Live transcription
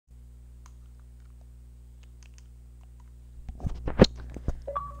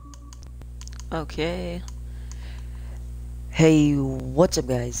Okay. Hey, what's up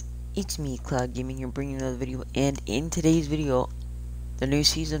guys? It's me, Cloud Gaming here, bringing another video, and in today's video, the new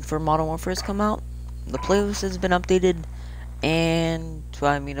season for Modern Warfare has come out, the playlist has been updated, and,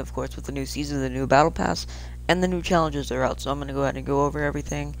 of course, with the new season, the new Battle Pass, and the new challenges are out, so I'm going to go ahead and go over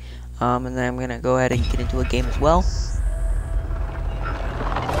everything, and then I'm going to go ahead and get into a game as well.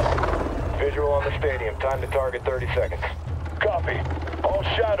 Visual on the stadium, time to target 30 seconds. Copy. All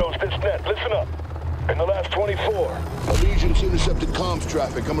shadows this net, listen up. In the last 24. Allegiance intercepted comms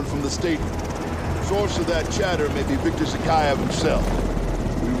traffic coming from the stadium. Source of that chatter may be Victor Zakayev himself.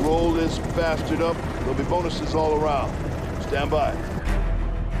 We roll this bastard up, there'll be bonuses all around. Stand by.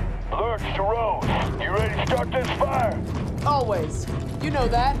 Lurch to Rose. You ready to start this fire? Always. You know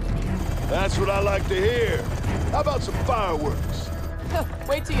that. That's what I like to hear. How about some fireworks?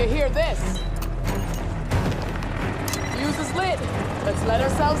 Wait till you hear this. Fuse is lit. Let's let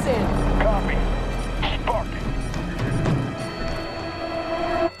ourselves in. Copy. Spark it.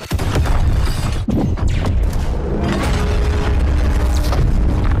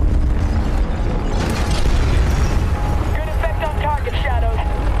 Good effect on target, Shadows.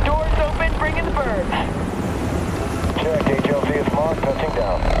 Doors open, bring in the birds. Check, HLZ is marked, touching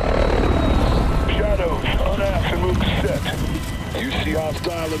down. Shadows, unass and move to set. You see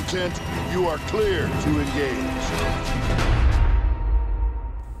hostile intent, you are clear to engage.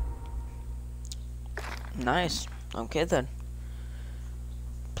 Nice. Okay then.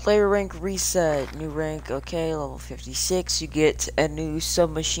 Player rank reset. New rank. Okay, level 56. You get a new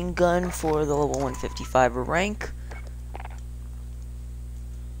submachine gun for the level 155 rank.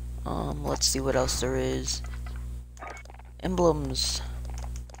 Let's see what else there is. Emblems.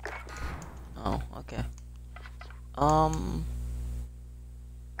 Oh, okay.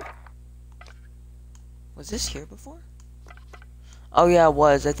 Was this here before? Oh yeah, it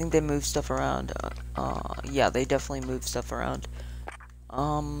was. I think they moved stuff around. Yeah, they definitely moved stuff around.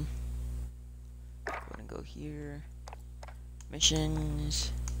 Go ahead and go here.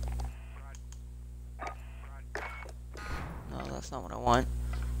 Missions. No, that's not what I want.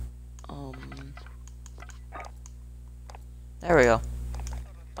 There we go.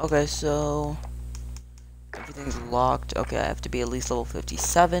 Okay, so everything's locked. Okay, I have to be at least level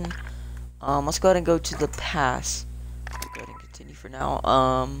 57. Let's go ahead and go to the pass. Go ahead and continue for now.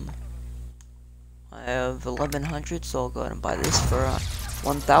 I have 1100, so I'll go ahead and buy this for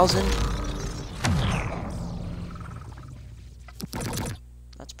 1000.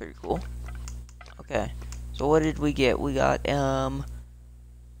 That's pretty cool. Okay, so what did we get? We got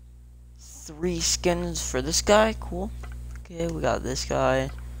 3 skins for this guy. Cool. Okay, we got this guy,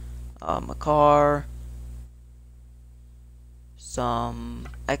 a car, some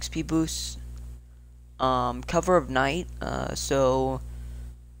XP boosts, cover of night, so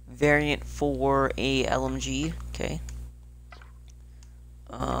variant for a LMG, okay,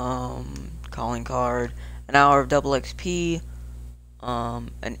 calling card, an hour of double XP,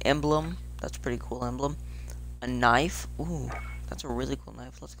 an emblem, that's a pretty cool emblem, a knife, ooh, that's a really cool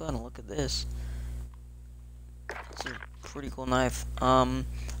knife. Let's go ahead and look at this. That's a pretty cool knife.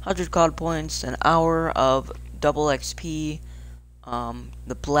 100 COD points, an hour of double XP,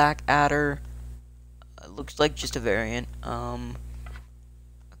 the black adder, looks like just a variant, a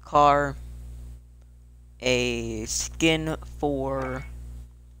car, a skin for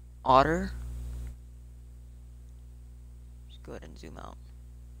otter. Just go ahead and zoom out.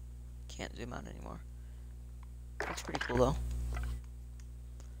 Can't zoom out anymore. Looks pretty cool though.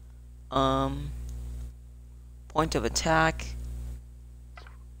 Point of attack.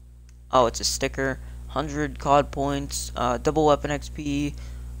 Oh, it's a sticker. 100 COD points, double weapon XP,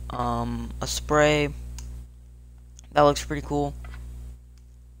 a spray. That looks pretty cool.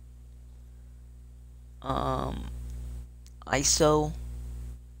 ISO.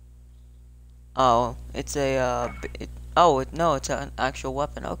 Oh, it's a, no, it's an actual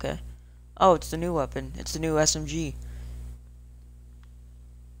weapon, okay. Oh, it's the new weapon. It's the new SMG.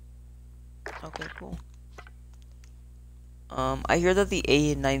 Okay, cool. I hear that the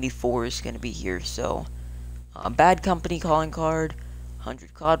A94 is gonna be here, so Bad Company calling card,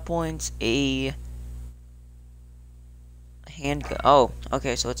 100 COD points, a handgun. Oh,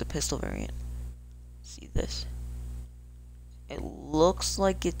 okay, so it's a pistol variant. See this? It looks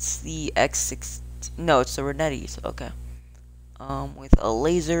like it's the X6. No, it's the Renetti's. Okay. With a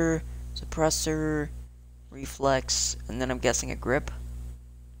laser, suppressor, reflex, and then I'm guessing a grip.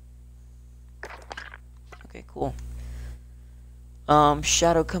 Okay, cool.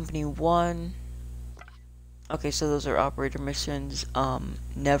 Shadow Company 1. Okay, so those are operator missions.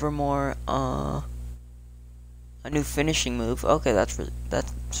 Nevermore, a new finishing move. Okay, that's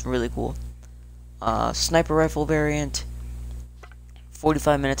really cool. Sniper rifle variant,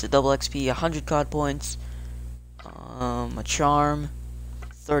 45 minutes of double XP, 100 COD points. A charm,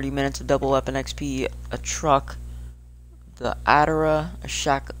 30 minutes of double weapon XP, a truck, the Adara, a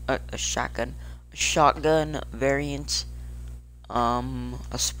shotgun variant,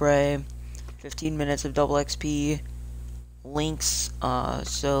 a spray, 15 minutes of double XP, links,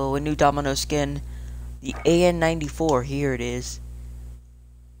 so a new domino skin, the AN-94, here it is.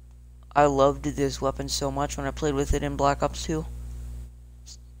 I loved this weapon so much when I played with it in Black Ops 2.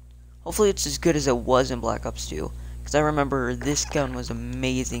 Hopefully it's as good as it was in Black Ops 2. Because I remember this gun was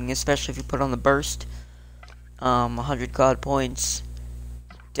amazing, especially if you put on the burst. 100 COD points.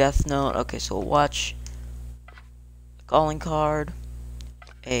 Death Note. Okay, so we'll watch. Calling card.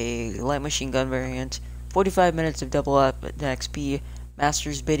 A light machine gun variant. 45 minutes of double up XP.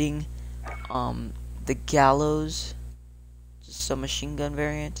 Master's bidding. The Gallows. Submachine gun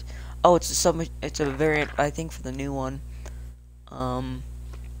variant. Oh, it's a variant, I think, for the new one.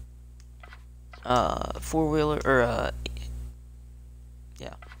 Four-wheeler, or,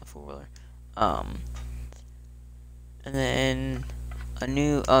 yeah, a four-wheeler. And then a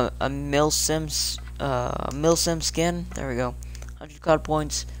new, a Milsim skin, there we go. 100 COD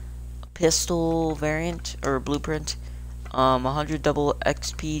points, a pistol variant, or blueprint, 100 double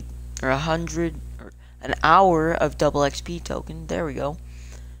XP, or 100, or an hour of double XP token, there we go.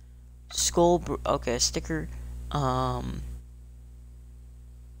 Okay, a sticker, an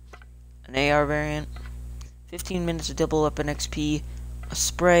AR variant, 15 minutes of double weapon XP, a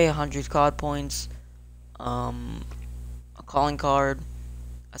spray, 100 COD points, a calling card,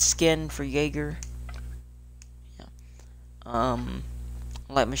 a skin for Jaeger, yeah.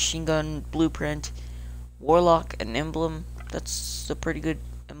 Light machine gun blueprint, warlock, an emblem, that's a pretty good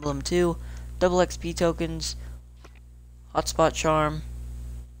emblem too, double XP tokens, hotspot charm,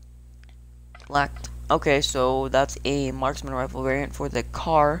 black. Okay, so that's a marksman rifle variant for the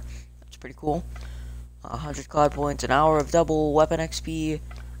car. Pretty cool. 100 COD points, an hour of double weapon XP,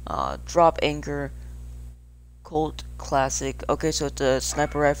 drop anchor, Colt classic. Okay, so it's a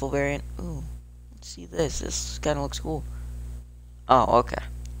sniper rifle variant. Ooh, let's see this. This kind of looks cool. Oh, okay.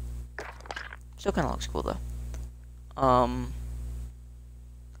 Still kind of looks cool though. A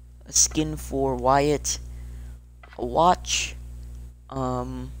skin for Wyatt, a watch, a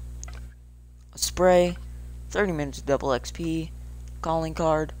spray, 30 minutes of double XP, calling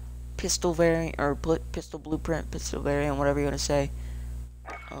card. Pistol variant, or pistol blueprint, pistol variant, whatever you want to say.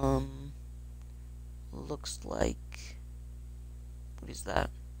 Looks like, what is that?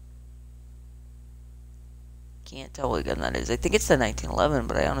 Can't tell what gun that is. I think it's the 1911,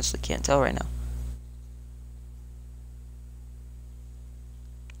 but I honestly can't tell right now.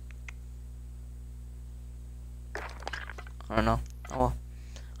 I don't know. Oh well.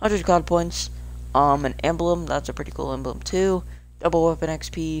 100 COD points. An emblem, that's a pretty cool emblem too. Double weapon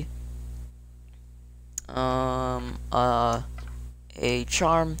XP. A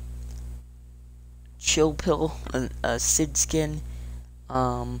charm, chill pill, a Sid skin,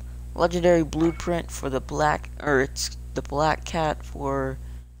 legendary blueprint for the black, or it's the black cat for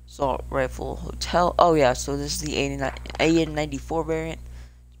assault rifle hotel. Oh yeah, so this is the AN-94 variant.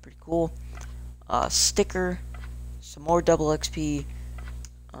 It's pretty cool. Sticker, some more double XP,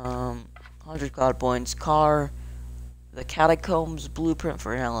 100 COD points, car, the catacombs blueprint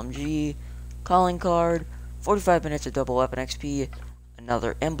for an LMG. Calling card, 45 minutes of double weapon XP,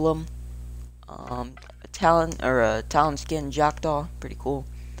 another emblem, a talon skin jackdaw, pretty cool.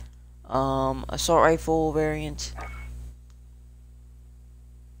 Assault rifle variant.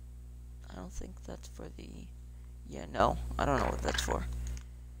 I don't think that's for the, yeah, no, I don't know what that's for.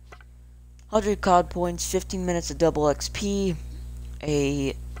 100 COD points, 15 minutes of double XP,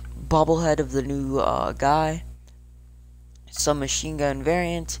 a bobblehead of the new guy, some machine gun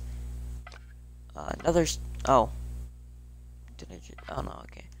variant. Another, oh no,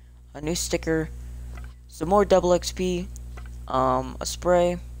 okay. A new sticker, some more double XP, a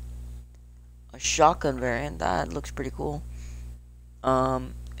spray, a shotgun variant, that looks pretty cool.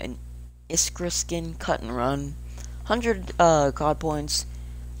 An Iskra skin cut and run, 100 COD points,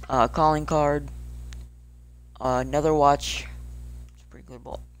 calling card, another watch, it's a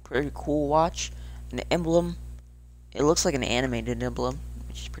pretty cool watch, an emblem, it looks like an animated emblem,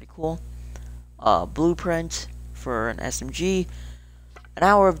 which is pretty cool. Blueprint for an SMG, an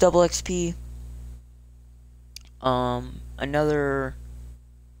hour of double XP, another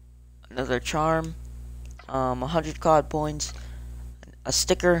charm, 100 COD points, a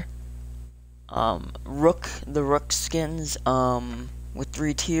sticker, the Rook skins, with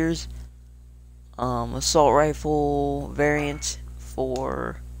 3 tiers, assault rifle variant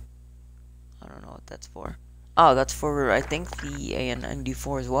for, I don't know what that's for. Oh, that's for, I think, the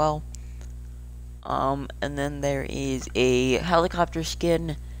AN-94 as well. And then there is a helicopter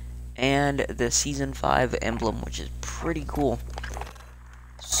skin and the Season 5 emblem, which is pretty cool.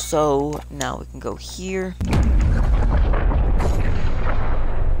 So, now we can go here.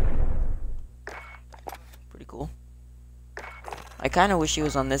 Pretty cool. I kind of wish he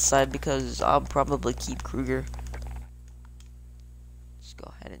was on this side because I'll probably keep Kruger. Let's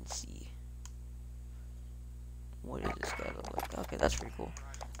go ahead and see. What does this guy look like? Okay, that's pretty cool.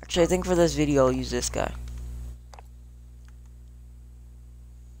 Actually, I think for this video, I'll use this guy.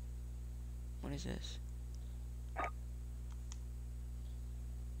 What is this?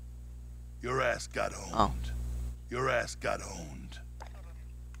 Your ass got owned. Oh. Your ass got owned.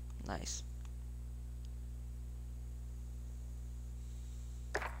 Nice.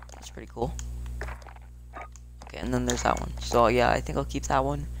 That's pretty cool. Okay, and then there's that one. So yeah, I think I'll keep that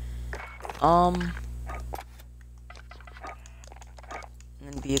one. And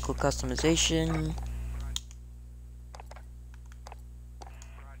then vehicle customization.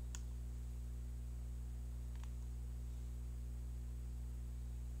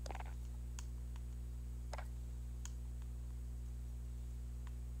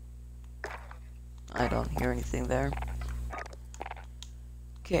 I don't hear anything there.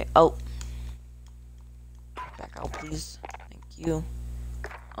 Okay, oh. Back out, please. Thank you.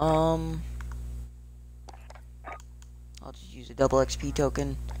 I'll just use a double XP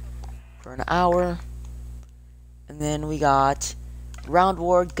token for an hour. And then we got Round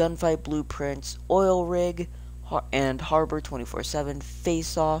War, Gunfight Blueprints, Oil Rig, and Harbor 24/7,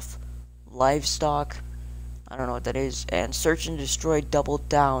 Face Off, Livestock, I don't know what that is, and Search and Destroy Double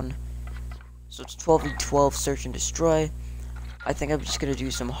Down. So it's 12v12 Search and Destroy. I think I'm just gonna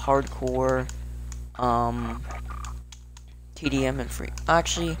do some hardcore TDM and free.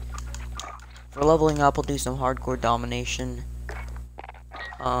 Actually, for leveling up, I'll do some hardcore domination.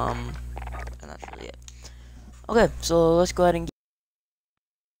 And that's really it. Okay, so let's go ahead and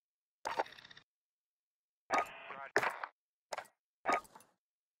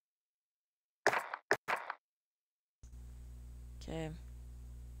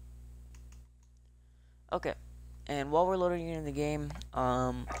Okay, and while we're loading in the game,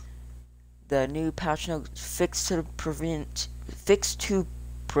 the new patch note fixed to prevent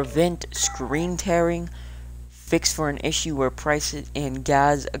screen tearing, fixed for an issue where prices and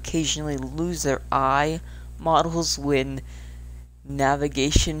Gaz occasionally lose their eye models when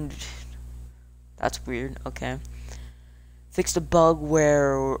navigation. That's weird. Okay. Fixed a bug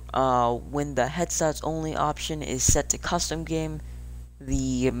where when the headset's only option is set to custom game,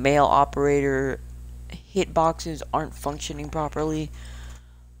 the male operator hitboxes aren't functioning properly.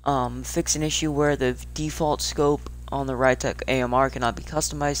 Fix an issue where the default scope on the right to AMR cannot be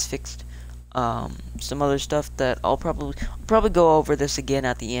customized. Fixed some other stuff that I'll probably go over this again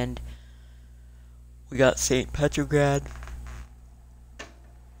at the end. We got St. Petrograd.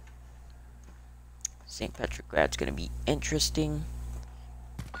 St. Petrograd's gonna be interesting.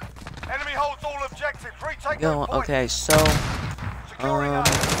 Enemy holds all objectives. Retake those points. Okay, so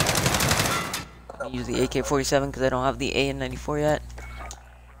I'll use the AK-47 because I don't have the AN-94 yet.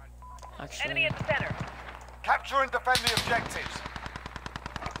 Actually, Enemy at the center. Capture and defend the objectives.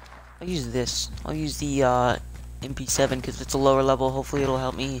 I'll use this. I'll use the MP7 because it's a lower level. Hopefully it'll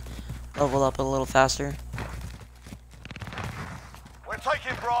help me level up a little faster. We're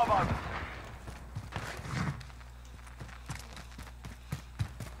taking Bravo.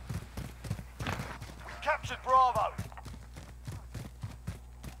 We captured Bravo.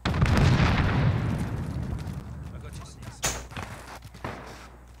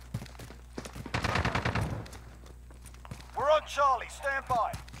 We're on Charlie, stand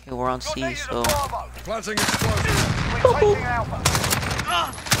by. Okay, we're on C, so Planting explosives. We're taking Alpha.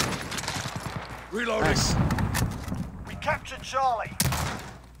 Reloading. nice. We captured Charlie.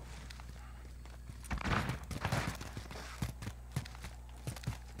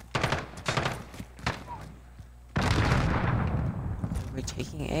 Are we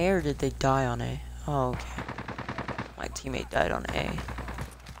taking A or did they die on A? Oh, okay. My teammate died on A.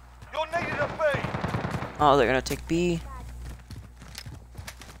 You're needed at B. Oh, they're gonna take B.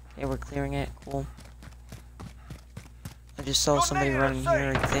 Okay, we're clearing it. Cool. I just saw somebody running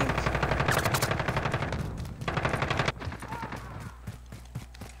here, I think.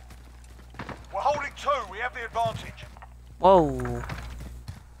 We're holding 2. We have the advantage. Whoa.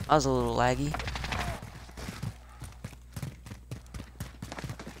 That was a little laggy.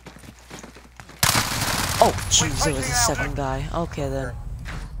 Oh, jeez, it was a second guy. Okay, then.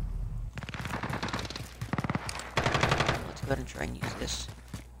 Let's go ahead and try and use this.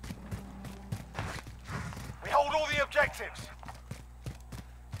 objectives.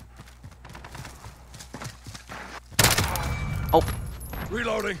 Oh,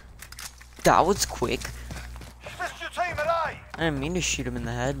 Reloading. that was quick. Assist your team at A. I didn't mean to shoot him in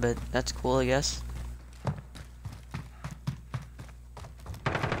the head, but that's cool, I guess.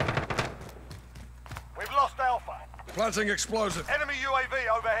 We've lost Alpha. Planting explosive. Enemy UAV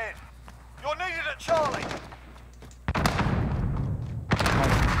overhead. You're needed at Charlie.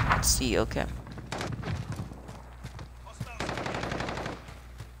 Let's see, okay.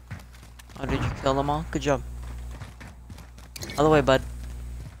 Oh, did you kill them all? Good job. Other way, bud.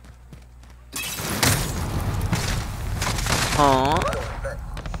 Huh?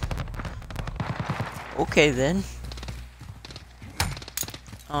 Okay then.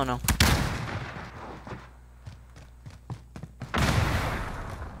 Oh no.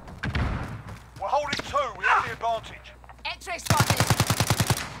 We're holding 2. We have the advantage. X-ray spotted.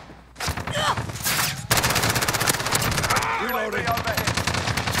 Reloading. UAV overhead.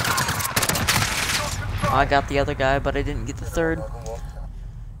 I got the other guy, but I didn't get the third.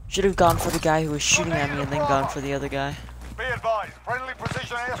 Should have gone for the guy who was shooting at me and then gone for the other guy. Be advised, friendly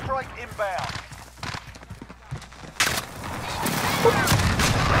precision airstrike inbound.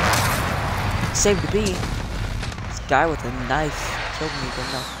 Saved the bee. This guy with a knife killed me, but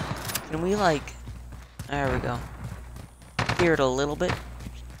no. Can we like? There we go. Clear it a little bit.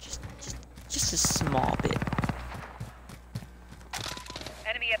 Just a small bit.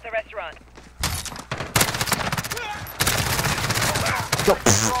 Enemy at the restaurant. Go.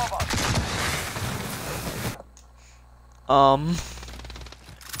 Bravo.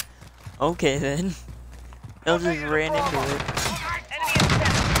 Okay then. I just ran into it. Enemy in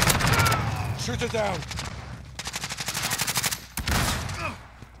center. Shoot it down.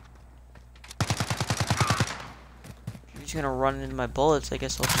 If you're just gonna run into my bullets, I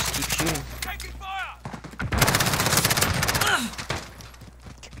guess I'll just keep shooting. Taking fire.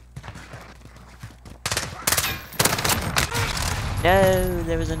 No,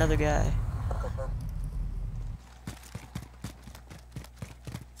 there was another guy.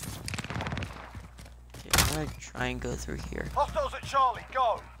 Okay, I'm gonna try and go through here. Hostiles at Charlie,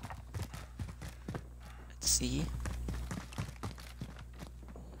 go. Let's see.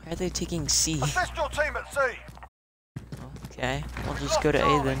 Why are they taking C? Assist your team at C. Okay, we'll just go to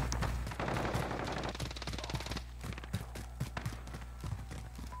A then.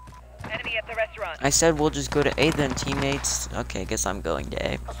 Enemy at the restaurant. I said we'll just go to A then, teammates. Okay, I guess I'm going to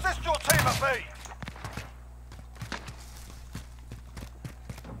A. Assist your team at B.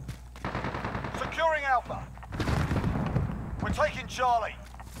 Securing Alpha. We're taking Charlie.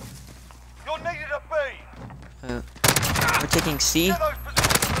 You're needed at B. We're taking C. Get those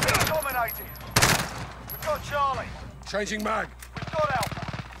positions to be dominated. We've got Charlie. Changing mag. We've got Alpha.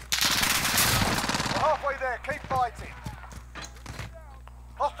 We're halfway there. Keep fighting.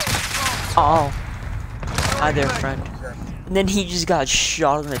 Hostiles at Oh, Charlie. hi there, friend. And then he just got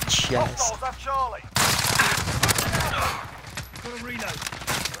shot in the chest. Hostiles at Charlie.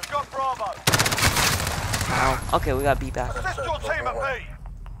 We've got Bravo. Wow. Okay, we got B back. Assist your team at B.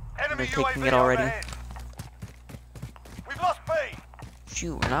 Enemy They're taking UAV it already. overhead. We've lost B.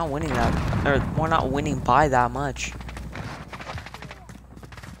 Shoot, we're not winning that, or we're not winning by that much.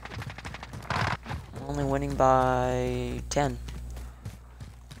 We're only winning by 10.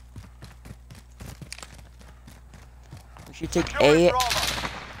 We should take Securing A. Bravo.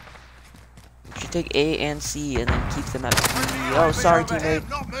 We should take A and C and then keep them at B. Oh, sorry, teammate.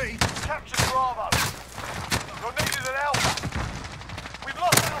 Not me. Capture Bravo. You're needed at Alpha. We've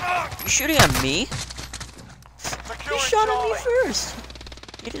lost Alpha. You shooting at me? Securing You shot at me Charlie. first.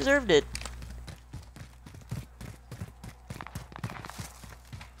 You deserved it.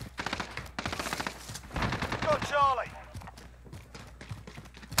 We've got Charlie.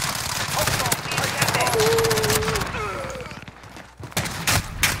 Hostiles,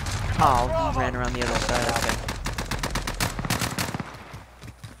 Oh, he ran around the other side. Okay.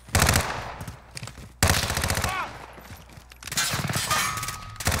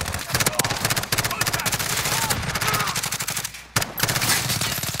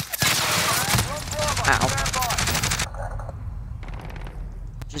 Ow.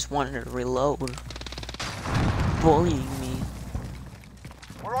 Just wanted to reload. Bullying me.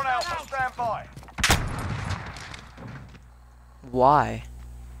 We're on Alpha. Stand by. Why?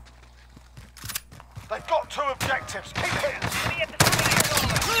 They've got 2 objectives. Keep hitting. Enemy at the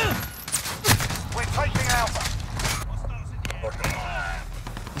restaurant. We're taking Alpha.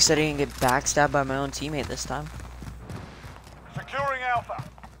 You said I didn't get backstabbed by my own teammate this time. Securing Alpha.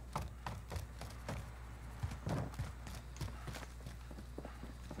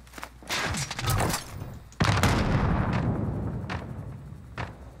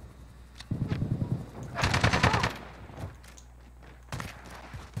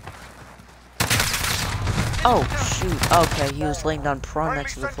 Oh, shoot. Okay, he was laying down prone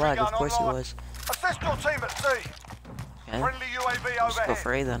next to the flag. Of course he was. Assist your team at sea. Okay. Friendly UAV Let's go overhead.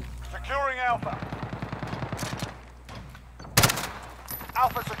 for A then. Securing Alpha.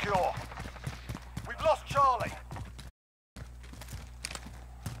 Alpha secure. We've lost Charlie.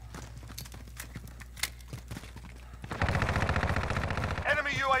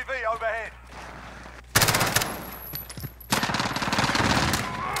 Enemy UAV overhead.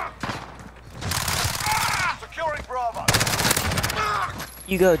 Securing Bravo.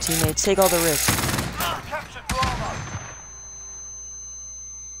 You go, teammates. Take all the risks. Captured Bravo.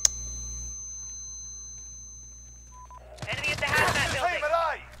 Enemy at the hazmat Team building. at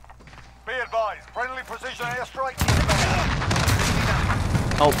A. Be advised, friendly precision airstrike.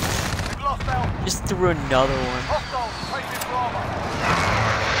 Oh, We've lost Alpha. just threw another one. Hostiles taking Bravo.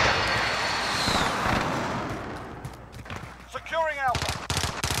 Securing Alpha.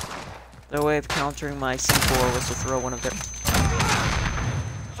 Their way of countering my C4 was to throw one of their...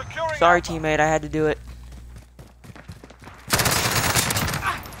 Securing Sorry, Alpha. teammate. I had to do it.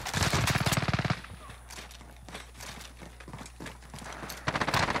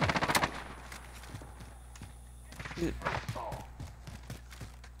 Shoot.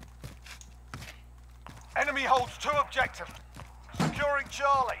 Enemy holds 2 objectives. Securing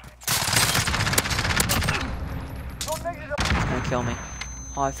Charlie. You're needed a... Gonna kill me.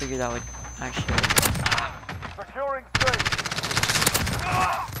 Oh, I figured that would actually... Securing C.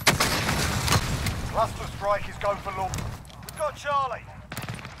 Cluster strike is go for long. We've got Charlie.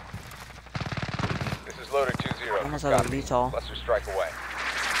 This is loader 2-0. Almost had a Copy. VTOL. Cluster strike away.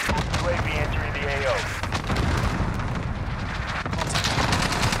 UAV entering the AO.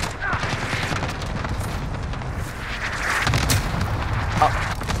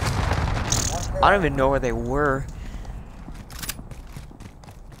 I don't even know where they were.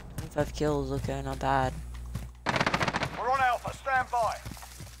 25 kills, okay, not bad. We're on Alpha, stand by.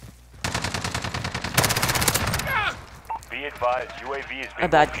 Be advised, UAV is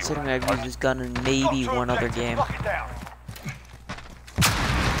Not bad considering I've used this gun in maybe one other game. Lock it down.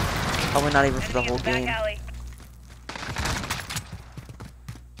 Probably not even for the Enemy whole in the back game. alley.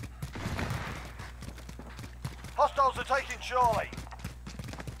 Hostiles are taking Charlie.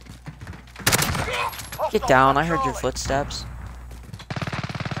 Get down, I heard your footsteps.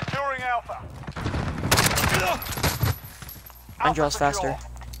 Securing Alpha. Mine draws faster.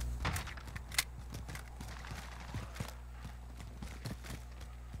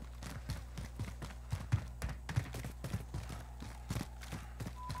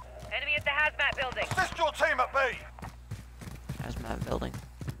 Enemy at the hazmat building. Assist your team at B. Hazmat building.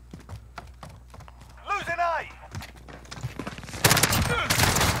 Losing A.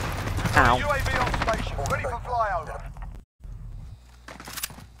 Ow. UAV on station, ready for flyover.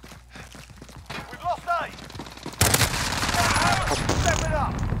 We've lost A. Step it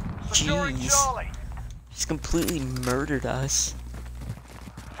up. Securing Jeez. Charlie. He's completely murdered us.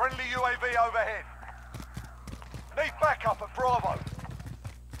 Friendly UAV overhead. Need backup at Bravo.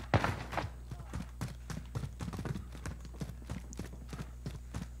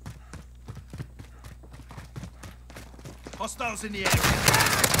 Hostiles in the area.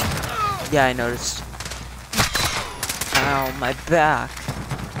 Yeah, I noticed. Ow, my back.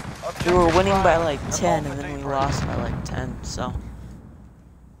 We were winning by like 10 and then we lost by like 10, so.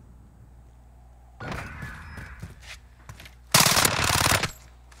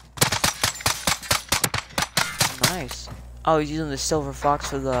 Nice. Oh, he's using the Silver Fox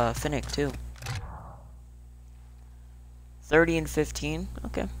for the Finnick too. 30 and 15.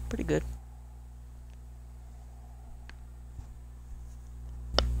 Okay, pretty good.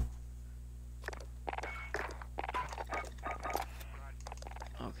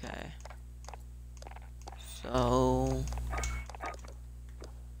 Okay. So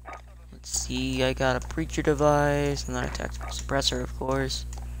let's see, I got a preacher device and then a tactical suppressor, of course.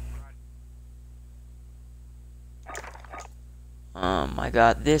 I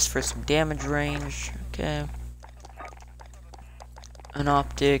got this for some damage range, okay. An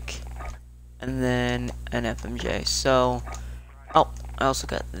optic, and then an FMJ. So, oh, I also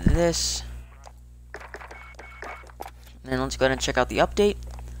got this. And then let's go ahead and check out the update.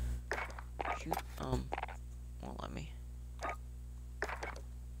 Shoot, won't let me.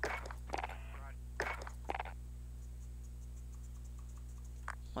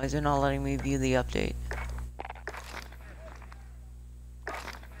 Why is it not letting me view the update?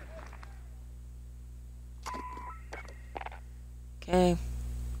 Okay.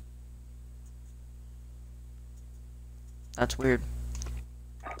 That's weird.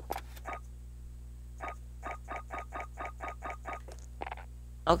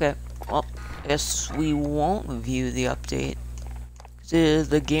 Okay. Well, I guess we won't view the update. Because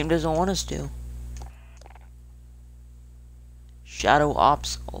the game doesn't want us to. Shadow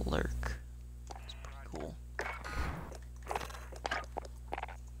Ops alert. That's pretty cool.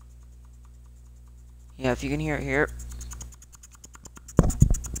 Yeah, if you can hear it here.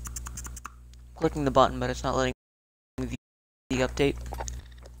 Clicking the button, but it's not letting me view the update.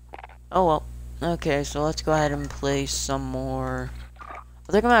 Oh well. Okay, so let's go ahead and play some more.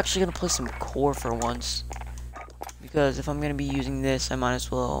 I think I'm actually going to play some core for once. Because if I'm going to be using this, I might as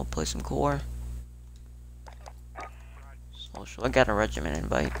well play some core. Social. I got a regiment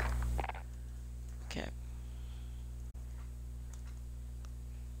invite. Okay.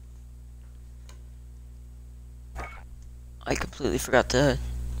 I completely forgot to...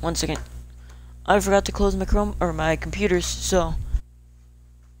 One second. I forgot to close my Chrome or my computers, so...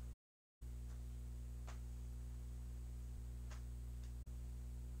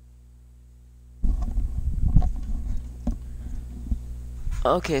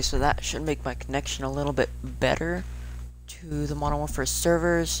 Okay, so that should make my connection a little bit better to the Modern Warfare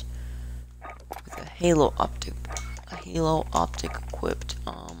servers with a Halo optic equipped.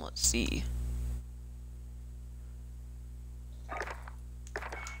 Let's see.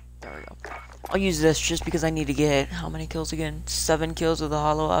 There we go. I'll use this just because I need to get how many kills again? 7 kills with the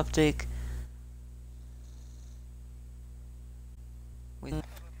Holo optic.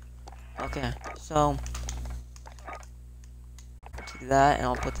 Okay, so take that and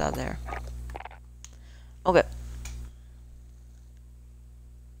I'll put that there. Okay.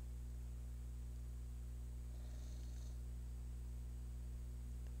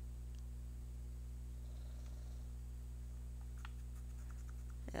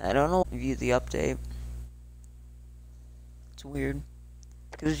 I don't know. View the update. It's weird.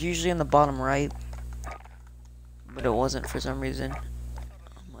 Because it's usually in the bottom right. But it wasn't for some reason.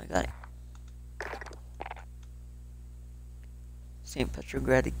 Oh my god. St.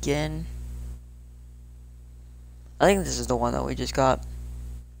 Petrograd again. I think this is the one that we just got.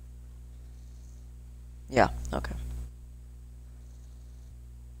 Yeah, okay.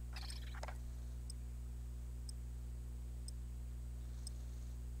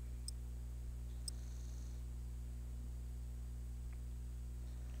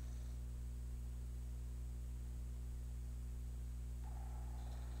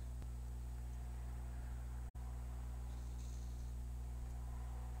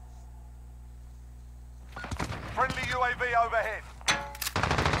 Friendly UAV overhead.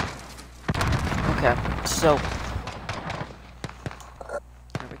 Okay, so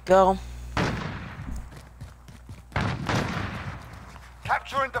there we go.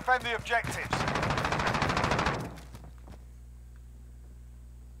 Capture and defend the objectives.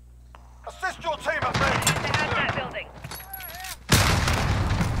 Assist your team at building.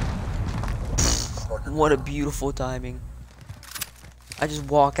 What a beautiful timing. I just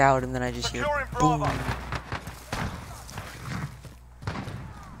walk out and then I just hear boom.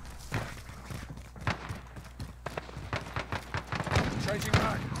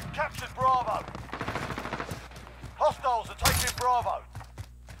 Captured Bravo. Hostiles are taking Bravo.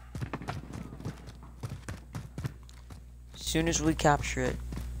 As soon as we capture it.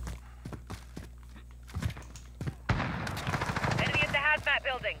 Enemy at the hazmat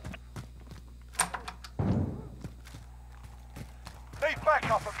building. Need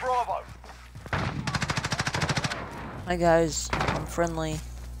backup at Bravo. Hi guys, I'm friendly.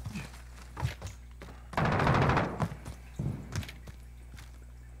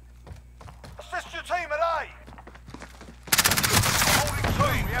 Assist your team at A. Holding two,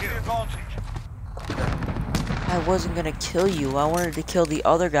 we have the advantage. I wasn't gonna kill you. I wanted to kill the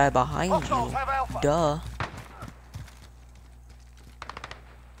other guy behind Hostiles you. have Alpha. Duh.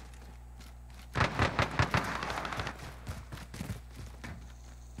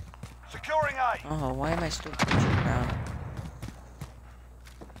 Securing A. Oh, why am I still pushing around?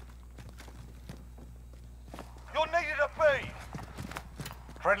 You're needed at B.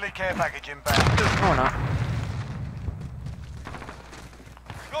 Friendly care package inbound. No, not.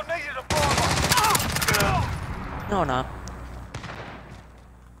 You're needed at Bravo. No, not.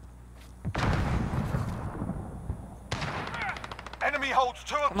 Enemy holds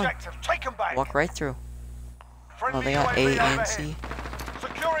two objectives. Take them back. Walk right through. Friendly Oh, they got UAV A and overhead. C.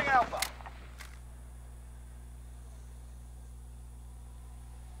 Securing Alpha.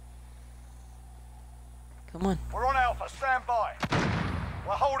 Come on. We're on Alpha. Stand by.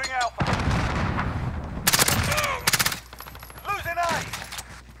 We're holding Alpha. Losing A.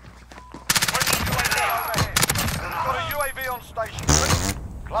 Friendly UAV overhead. We've got a UAV on station.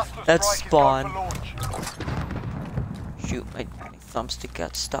 Cluster That's strike is spawn. go for launch. Shoot, my thumbstick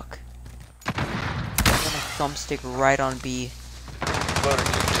got stuck. thumbstick right on B. Loader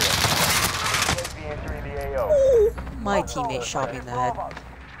secure. Entering the AO. My teammate shot me in the head.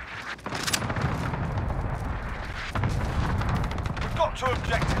 We've got 2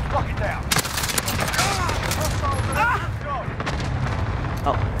 objectives. Lock it down.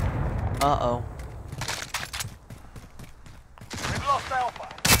 Oh. Uh-oh. We've lost Alpha.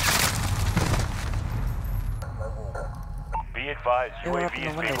 Be advised, They were up in UAV the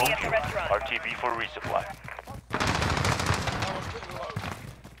is being window. moved. RTB for resupply.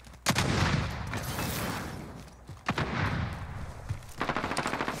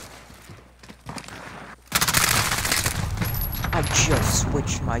 I just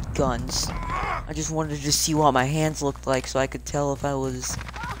switched my guns. I just wanted to see what my hands looked like so I could tell if I was...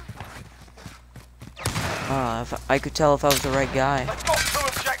 if I could tell if I was the right guy. They've got 2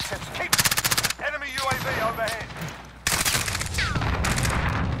 objectives. Keep enemy UAV overhead.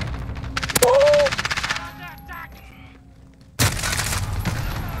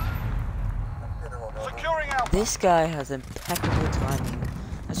 Securing Alpha. This guy has impeccable timing.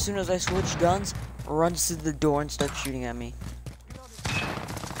 As soon as I switch guns, runs to the door and starts shooting at me.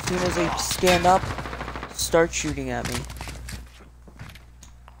 As soon as I stand up, starts shooting at me.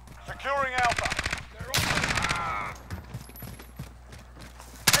 Securing Alpha.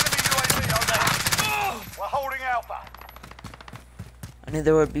 Enemy UAV overhead. We're holding Alpha. I knew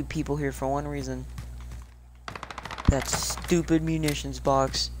there would be people here for one reason. That stupid munitions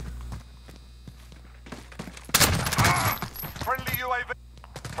box. Friendly UAV.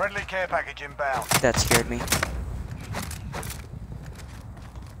 Friendly care package inbound. That scared me.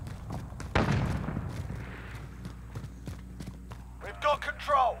 We've got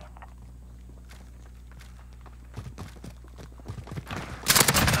control.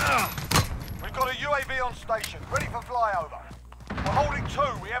 We've got a UAV on station, ready for flyover. We're holding 2,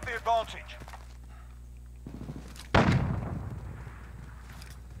 we have the advantage.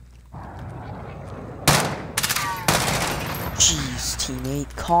 Jeez,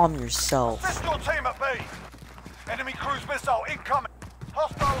 teammate, calm yourself. Assist your team at B. Enemy cruise missile incoming.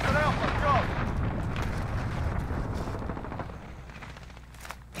 Hostiles at Alpha, go.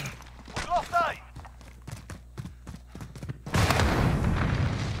 We've lost A.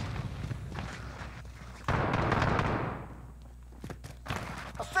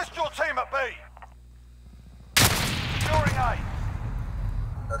 Assist your team at B. Securing A.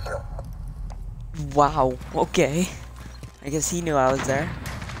 Wow, okay. I guess he knew I was there.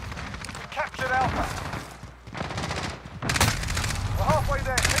 We captured Alpha. We're halfway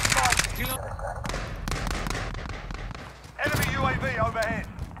there. Keep fighting. Enemy UAV overhead.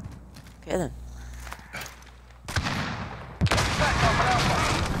 Okay then. Back up at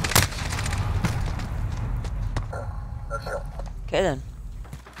Alpha. Okay then.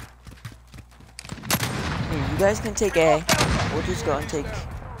 Here, you guys can take A. We'll just go and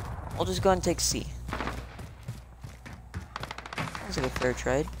take C. Sounds like a fair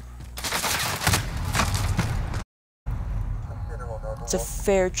trade. It's a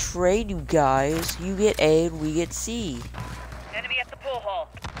fair trade, you guys. You get A and we get C. Enemy at the pool hall.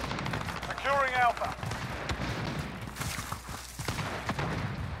 Securing Alpha.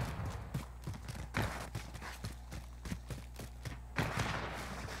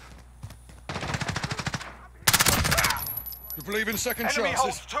 You believe in second Enemy chances?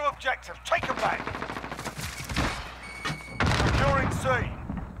 holds 2 objectives. Take them back. Securing C.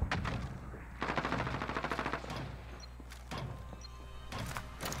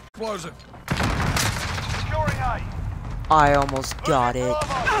 Close it. Securing A. I almost got it.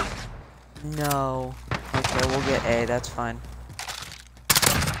 Bravo. No. Okay, we'll get A, that's fine.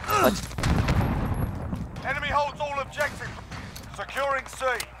 What? Enemy holds all objectives. Securing C.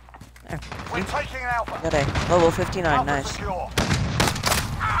 There. We're taking Alpha. Got A. Level 59, Alpha nice. secure. We're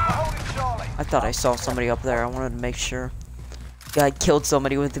holding Charlie. I thought I saw somebody up there. I wanted to make sure. Guy killed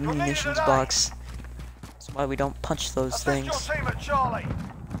somebody with the munitions box. That's why we don't punch those Assist things. your team at Charlie.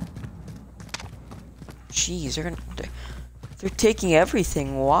 Jeez, they're taking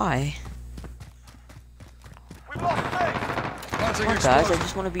everything. Why? We've lost C. Planting Come on, guys. I explosive.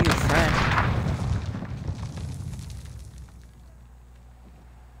 just want to be your friend.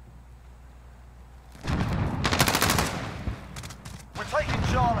 We're taking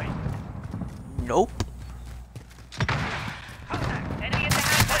Charlie. Nope. Enemy at the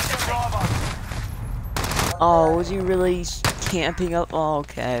halfway Bravo. Oh, was he really camping up? Oh,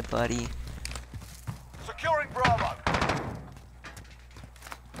 okay, buddy. Securing Bravo.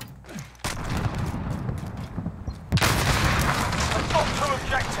 We've got 2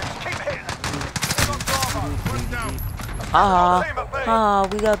 objectives. Keep hitting. We've got Bravo. Put it down.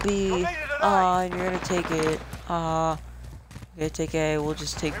 We got You're B. needed at And you're gonna take it. You're gonna take A. We'll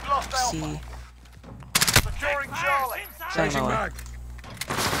just take C. Securing Charlie. Changing back.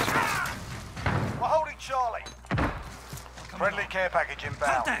 We're holding Charlie. Friendly care package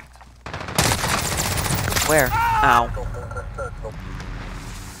inbound. Where? Ow.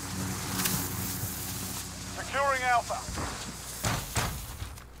 Securing Alpha.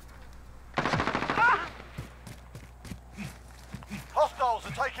 Hostiles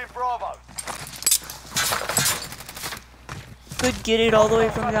are taking Bravo. Could get it all the way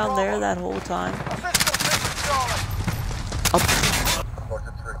from down there that whole time. Assist taking Charlie. Up.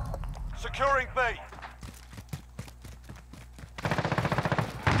 Securing B.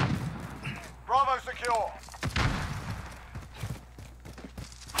 Bravo secure.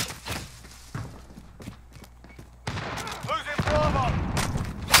 Losing Bravo.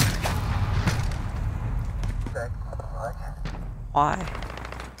 Why?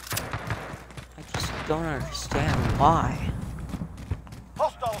 I just don't understand why.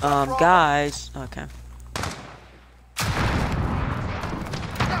 Hostiles on Bravo. Guys. Okay.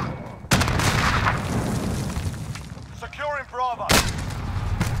 Securing Bravo.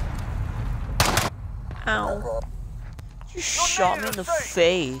 Ow. You shot me in the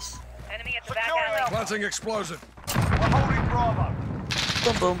face. Enemy at the back Securing alley. Alpha. Planting explosive. We're holding Bravo.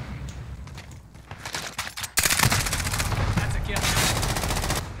 Boom, boom. We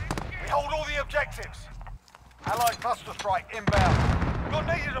hold all the objectives. Allied cluster strike inbound. You're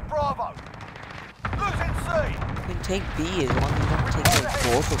needed at Bravo. Losing C. You can take B as long as you don't take like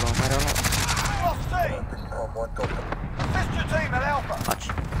both of them. I don't know. Lost C. Assist your team at Alpha. Watch.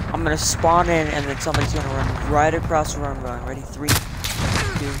 I'm gonna spawn in and then somebody's gonna run right across the room going. Ready? 3, 2,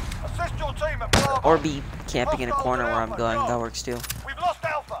 Assist your team at Bravo. or B camping in a corner where I'm going. That works too. We've lost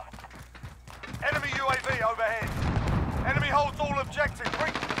Alpha. Enemy UAV overhead. Enemy holds all objectives.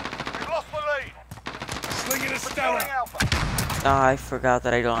 We've lost the lead. Slinging a Securing Stella. Alpha. Ah, I forgot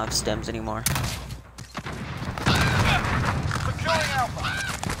that I don't have stems anymore. Securing Alpha.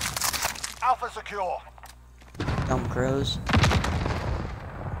 Alpha secure. Dumb crows.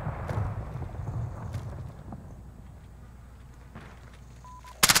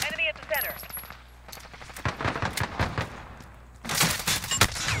 Enemy at the center.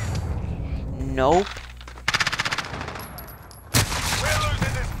 Nope. We're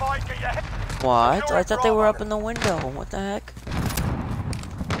losing this fight. Get your head. What? I thought they were up in the window. What the heck?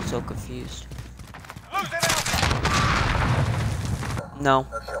 I'm so confused. Losing Alpha. No.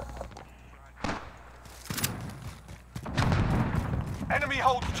 Enemy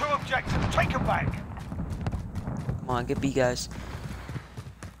holds 2 objectives. Take them back. Come on, get B, guys.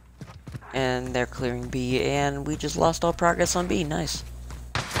 And they're clearing B, and we just lost all progress on B. Nice.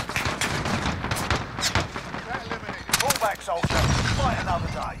 Pull back, soldier. Fight another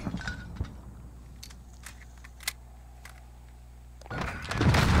day.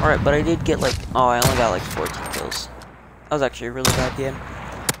 Alright, but I did get like... Oh, I only got like 14 kills. That was actually a really bad game.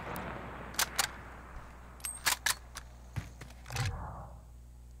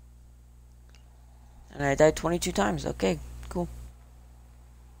 And I died 22 times. Okay, cool.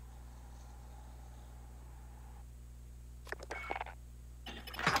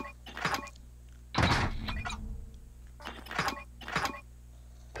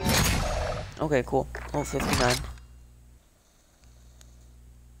 Okay, cool. Oh, 59.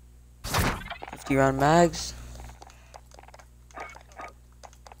 50 round mags.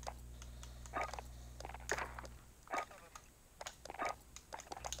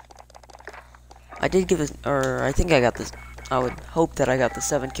 I did give it, or I think I got this. I would hope that I got the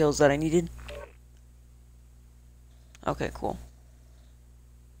 7 kills that I needed. Okay, cool.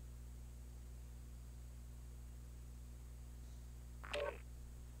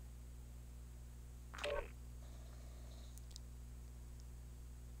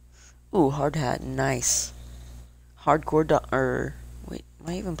 Ooh, hard hat, nice. Hardcore, or wait, am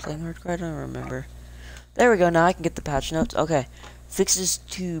I even playing hardcore? I don't remember. There we go. Now I can get the patch notes. Okay, fixes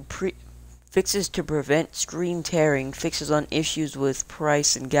to prevent screen tearing. Fixes on issues with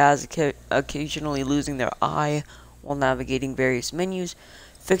Price and Gaz occasionally losing their eye while navigating various menus.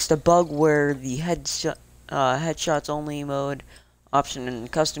 Fixed a bug where the headshots only mode option in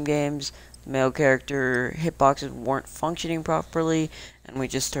custom games. The male character hitboxes weren't functioning properly, and we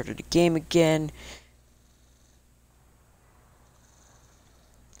just started a game again.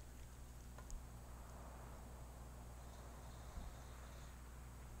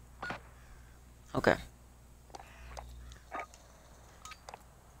 Okay.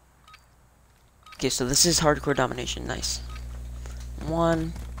 Okay, so this is hardcore domination. Nice.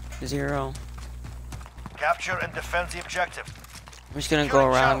 1, 0. Capture and defend the objective. I'm just gonna go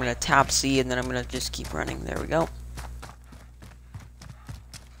around, I'm gonna tap C, and then I'm gonna just keep running. There we go.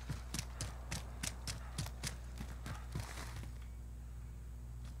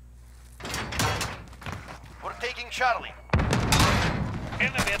 We're taking Charlie.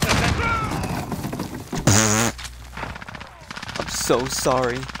 Enemy at the center. I'm so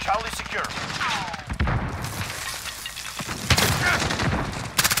sorry. Charlie secure.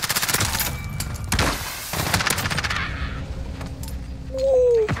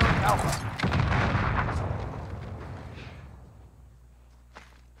 Alpha.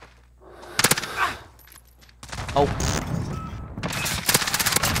 Oh.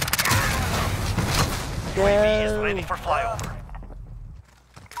 UAV is ready for flyover.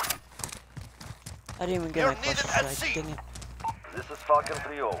 I didn't even get You're my needed cluster at strike, sea. dang it. This is Falcon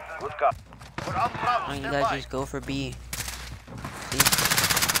 3-0. Good cop. We're on Bravo. Why don't you Stand guys by. just go for B? See?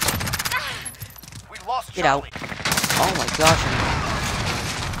 We lost Get out. Charlie. Oh my gosh.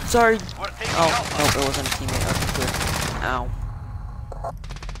 Sorry. We're taking Oh, Alpha. no, it wasn't a teammate. Okay, good. Ow.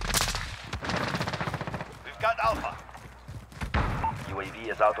 We've got Alpha. UAV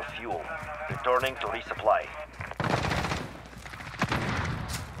is out of fuel. Returning to resupply.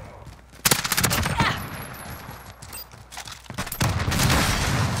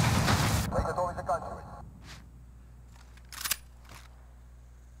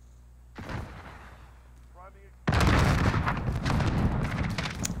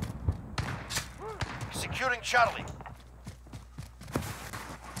 Securing Charlie.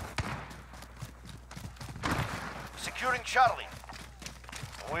 Securing Charlie.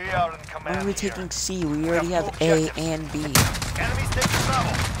 We are in command. Why are we here. taking C? We already have have two A objectives. and B. Enemies taking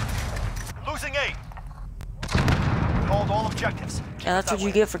Bravo. Losing A. Hold all objectives. Keep Yeah, it that's that what you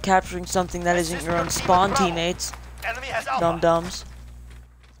way. get for capturing something that isn't your own spawn teammates. Enemy has Alpha. Dum-dums.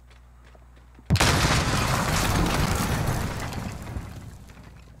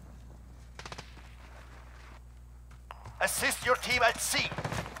 Assist your team at C.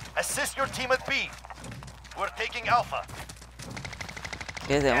 Assist your team at B. We're taking Alpha.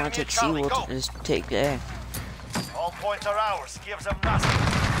 Okay, they want to take C, we'll just take A. All points are ours. Gives them nothing.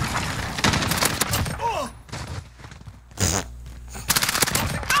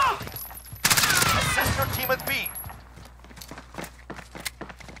 Assist your team at B.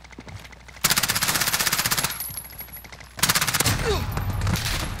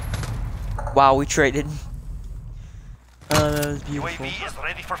 Wow, we traded. That was beautiful. UAV is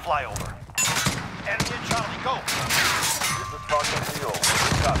ready for flyover. Enemy at Charlie, go. This is Falcon 3-0.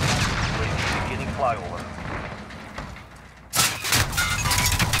 Good copy. UAV beginning flyover.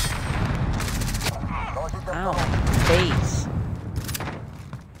 Ow, face.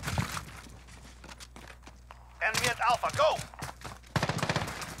 Enemy at Alpha, go.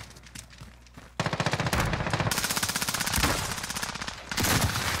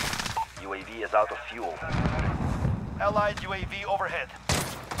 UAV is out of fuel. Allied UAV overhead.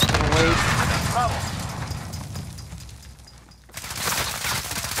 Wait. Bravo.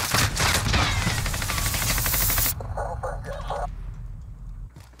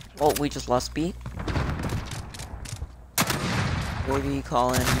 Oh, we just lost B. Maybe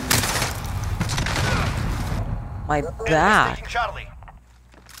calling my Enemy taking back. Charlie.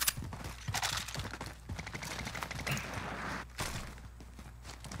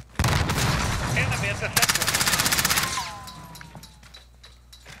 Enemy at the center.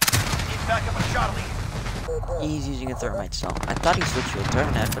 Need backup at Charlie. He's using a thermite cell. I thought he switched to a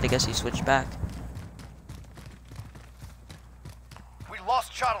terminate, but I guess he switched back. We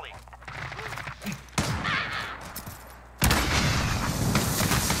lost Charlie.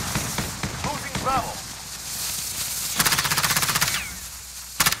 Losing Bravo.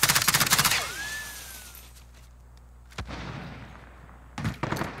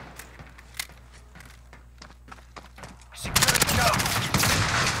 Securing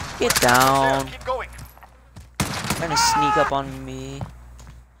Charlie. Get down. Keep going. Trying to sneak up on me.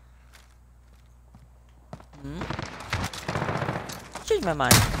 Change my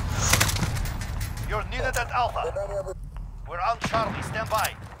mind. You're needed at Alpha. We're on Charlie. Stand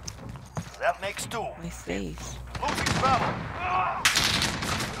by. That makes 2. My face. Losing Bravo.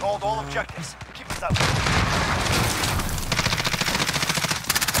 Hold all objectives. Keep it that way.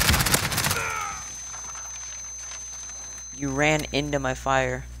 You ran into my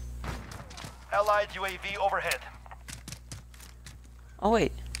fire. Allied UAV overhead. Oh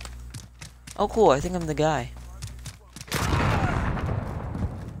wait. Oh cool, I think I'm the guy.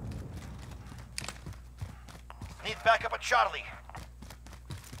 Need backup at Charlie.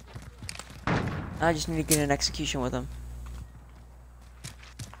 I just need to get an execution with him.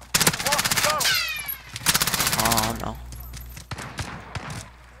 Lost Charlie. Oh no.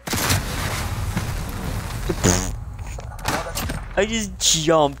 I just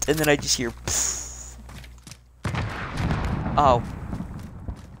jumped and then I just hear. Pfft. Oh.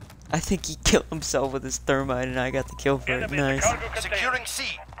 I think he killed himself with his thermite and I got the kill for it. Enemy in the Nice. cargo container. Securing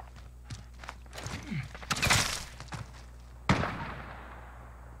C.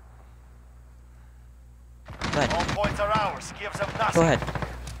 Go ahead. All points are ours. Give them nothing. Go ahead.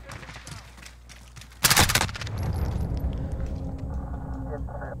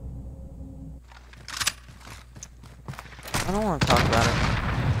 I don't want to talk about it.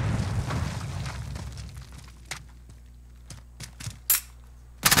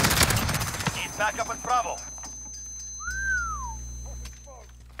 Need backup at Bravo.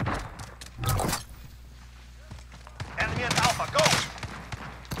 Enemy at Alpha. Go.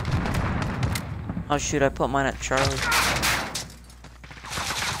 Oh shoot, I put mine at Charlie.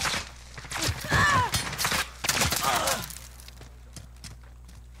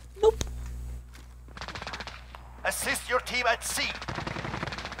 Nope. Assist your team at C.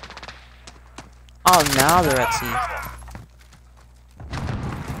 Oh, now they're at C. Bravo.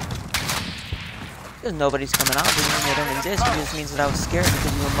 Because nobody's coming out doesn't mean they don't exist. It just means that I was scared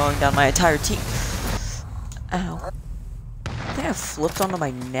because you were mowing down my entire team. Ow. I think I flipped onto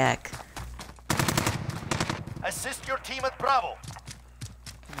my neck. Assist your team at Bravo.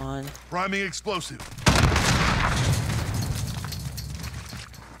 Come on. Priming explosive.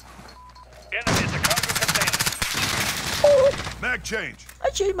 Enemy in the cargo container. Mag change.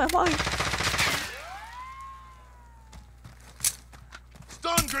 I changed my mind.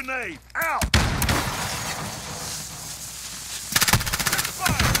 Stun grenade. Out.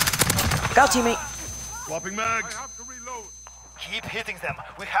 Go, teammate. Swapping mags. Keep hitting them.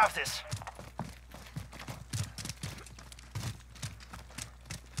 We have this.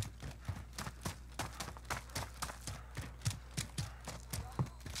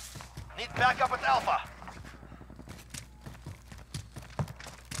 Need backup at Alpha.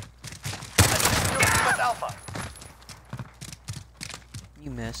 Assist your team at Alpha.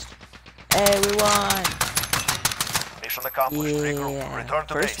 You missed. Hey, we won. Mission accomplished. Regroup. Yeah. Return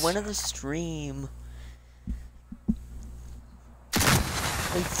to First base. win of the stream.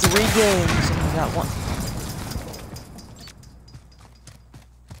 In 3 games, and we got 1.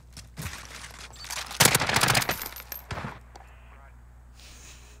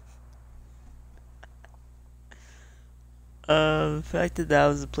 The fact that that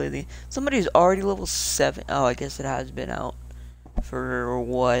was the play of the somebody's already level 7. Oh, I guess it has been out for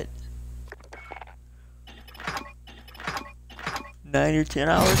what? 9 or 10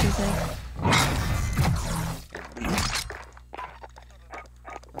 hours, you think?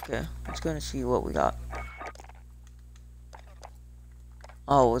 Okay, let's go and see what we got.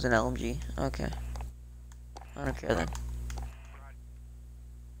 Oh, it was an LMG. Okay. I don't care then.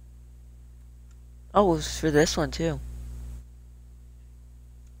 Oh, it was for this one too.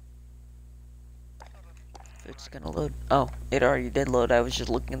 It's gonna load. Oh, it already did load. I was just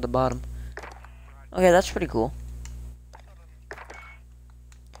looking at the bottom. Okay, that's pretty cool.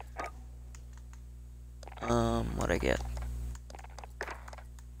 What'd I get? I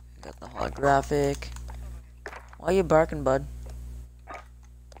got the holographic. Why are you barking, bud?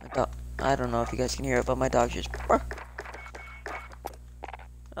 I don't know if you guys can hear it, but my dog just.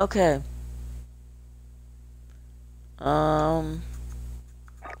 Okay. I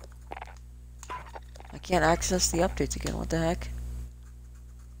can't access the updates again. What the heck?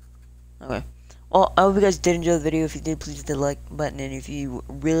 Okay. Well, I hope you guys did enjoy the video. If you did, please hit the like button, and if you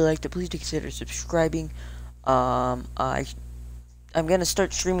really liked it, please do consider subscribing. I'm gonna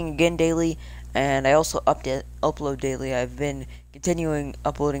start streaming again daily, and I also upload daily. I've been continuing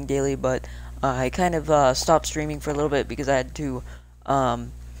uploading daily, but I kind of stopped streaming for a little bit because I had to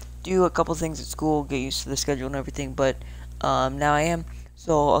do a couple things at school, get used to the schedule and everything. But now I am.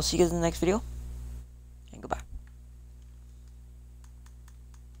 So I'll see you guys in the next video.